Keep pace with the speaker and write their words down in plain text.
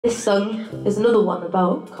This song is another one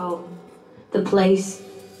about Carl, the place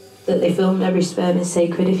that they filmed Every Sperm is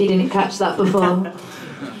Sacred, if you didn't catch that before.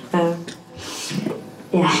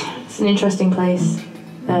 Yeah, it's an interesting place.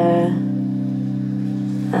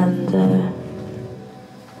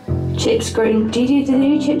 Chips, do you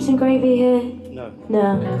do chips and gravy here? No.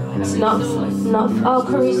 No, it's not, oh,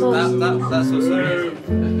 curry sauce. That's also...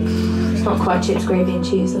 It's not quite chips, gravy and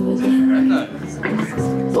cheese though, is it? No.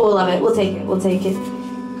 But we'll have it, we'll take it.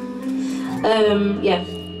 Yeah,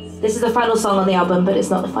 this is the final song on the album, but it's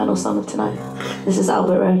not the final song of tonight. This is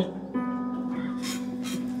Albert Road.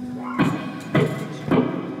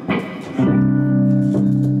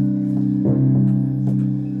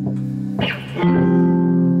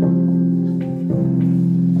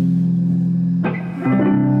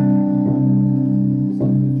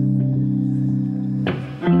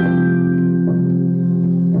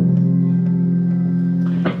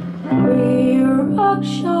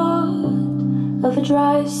 Of a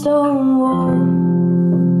dry stone wall,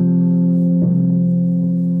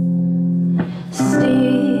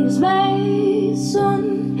 Steve's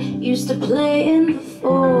Mason used to play in the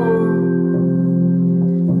fall.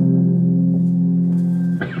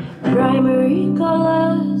 Primary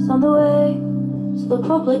colours on the way to the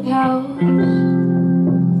public house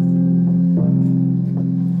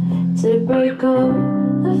to break up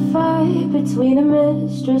a fight between a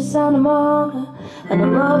mistress and a mama and a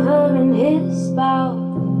lover in his spout.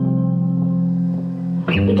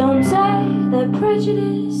 But don't take their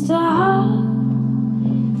prejudice to heart.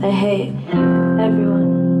 They hate everyone.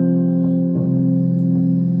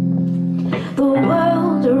 The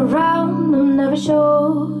world around them never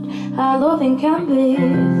showed how loving can be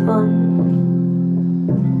fun.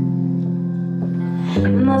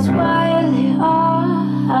 And that's why they are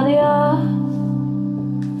how they are.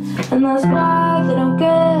 And that's why they don't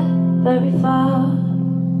get very far.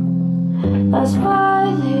 That's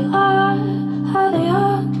why they are how they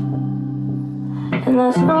are. And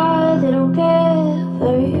that's why they don't get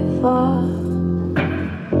very far.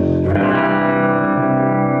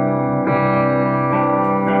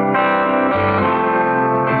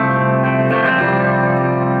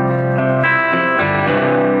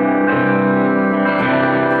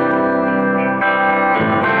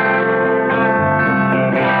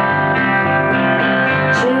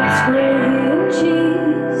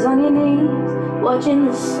 Watching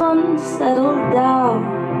the sun settle down.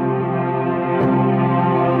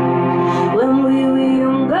 When we were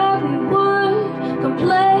younger, we would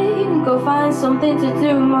complain, go find something to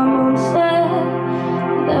do. My mom said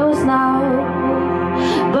there was now,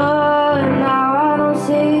 but now I don't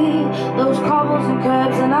see those cobbles and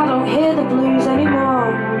curbs, and I don't hear the blues.